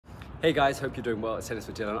Hey guys, hope you're doing well. It's Tennis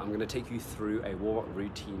with Dylan. I'm going to take you through a warm-up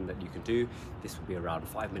routine that you can do. This will be around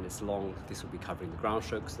 5 minutes long. This will be covering the ground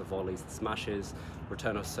strokes, the volleys, the smashes,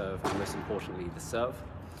 return of serve, and most importantly, the serve.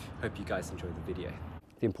 Hope you guys enjoy the video.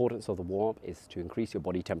 The importance of the warm-up is to increase your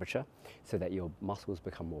body temperature so that your muscles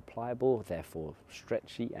become more pliable, therefore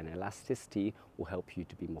stretchy, and elasticity will help you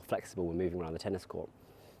to be more flexible when moving around the tennis court.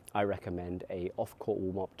 I recommend a off-court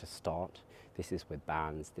warm-up to start. This is with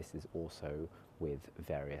bands. This is also with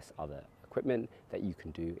various other equipment that you can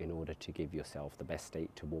do in order to give yourself the best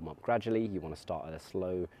state to warm up gradually. You want to start at a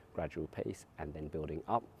slow, gradual pace and then building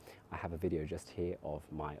up. I have a video just here of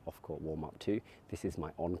my off-court warm-up too. This is my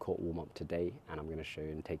on-court warm-up today, and I'm going to show you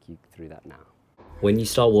and take you through that now. When you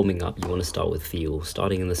start warming up, you want to start with feel.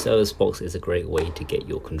 Starting in the service box is a great way to get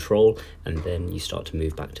your control, and then you start to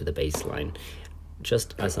move back to the baseline.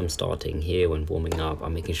 Just as I'm starting here when warming up,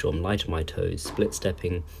 I'm making sure I'm light on my toes, split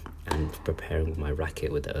stepping and preparing with my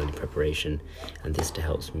racket with the early preparation, and this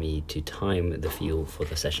helps me to time the feel for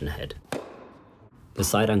the session ahead. The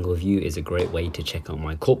side angle view is a great way to check out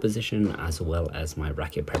my court position as well as my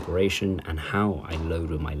racket preparation and how I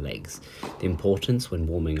load with my legs. The importance when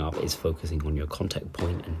warming up is focusing on your contact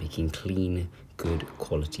point and making clean, good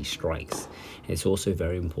quality strikes. It's also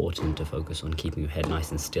very important to focus on keeping your head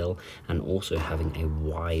nice and still and also having a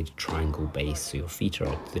wide triangle base, so your feet are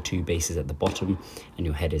at the two bases at the bottom and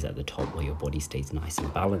your head is at the top, where your body stays nice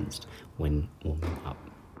and balanced when warming up.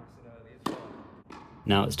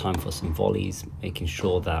 Now it's time for some volleys, making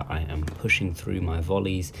sure that I am pushing through my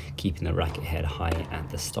volleys, keeping the racket head high at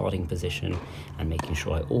the starting position and making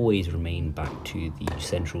sure I always remain back to the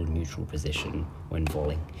central neutral position when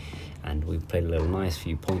volleying. And we've played a little nice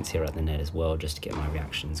few points here at the net as well, just to get my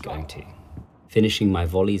reactions going too. Finishing my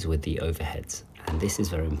volleys with the overheads. And this is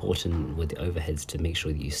very important with the overheads to make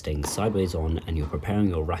sure that you're staying sideways on and you're preparing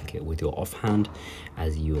your racket with your offhand,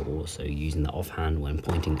 as you are also using the offhand when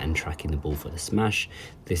pointing and tracking the ball for the smash.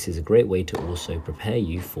 This is a great way to also prepare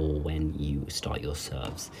you for when you start your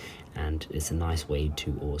serves. And it's a nice way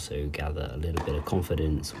to also gather a little bit of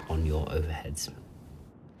confidence on your overheads.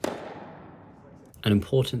 An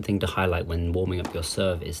important thing to highlight when warming up your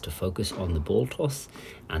serve is to focus on the ball toss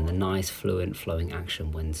and the nice fluent flowing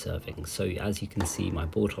action when serving. So as you can see, my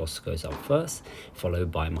ball toss goes up first,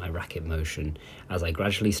 followed by my racket motion. As I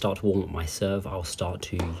gradually start to warm up my serve, I'll start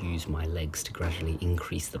to use my legs to gradually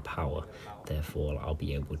increase the power. Therefore, I'll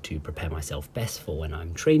be able to prepare myself best for when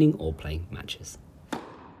I'm training or playing matches.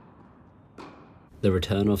 The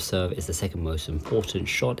return of serve is the second most important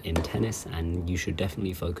shot in tennis, and you should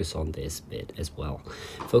definitely focus on this bit as well.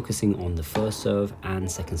 Focusing on the first serve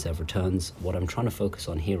and second serve returns, what I'm trying to focus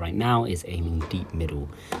on here right now is aiming deep middle.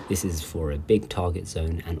 This is for a big target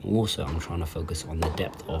zone, and also I'm trying to focus on the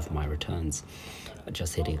depth of my returns.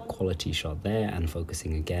 Just hitting a quality shot there and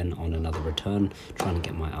focusing again on another return, trying to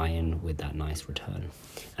get my eye in with that nice return.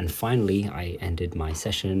 And finally, I ended my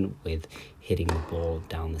session with hitting the ball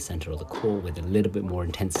down the center of the court with a little bit more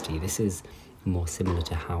intensity. This is more similar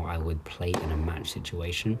to how I would play in a match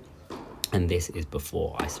situation. And this is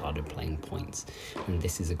before I started playing points. And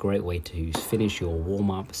this is a great way to finish your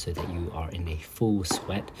warm-up so that you are in a full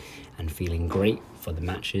sweat and feeling great for the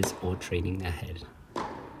matches or training ahead.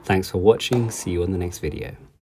 Thanks for watching. See you on the next video.